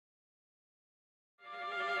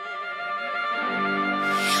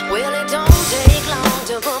don't take long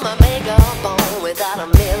to put my makeup on without a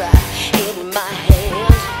mirror in my hand,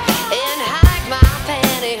 and hike my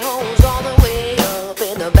pantyhose all the way up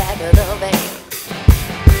in the back of the van.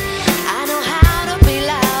 I know how to be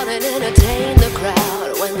loud and entertain the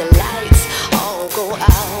crowd when the lights all go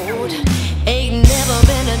out. Ain't never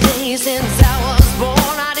been a day since I was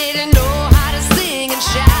born I didn't know how to sing and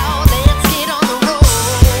shout. Let's get on the road.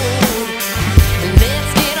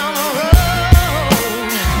 Let's get on the road.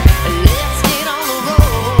 Let's get on the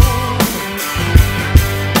road.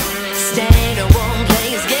 Staying in one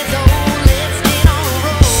place gets old. Let's get on the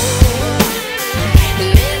road.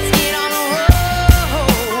 Let's get on the road.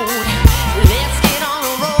 Let's get on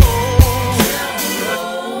the road.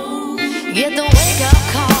 Get the wake up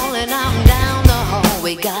call and I'm down the hall.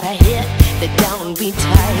 We gotta hit the downbeat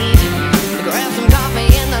tight. Grab some coffee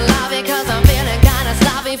in the lobby, cause I'm feeling kinda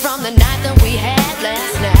sloppy from the night that we had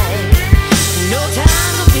last night. No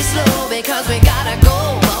time to be slow because we gotta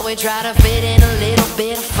go, but we try to fit in a little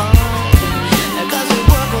bit of fun.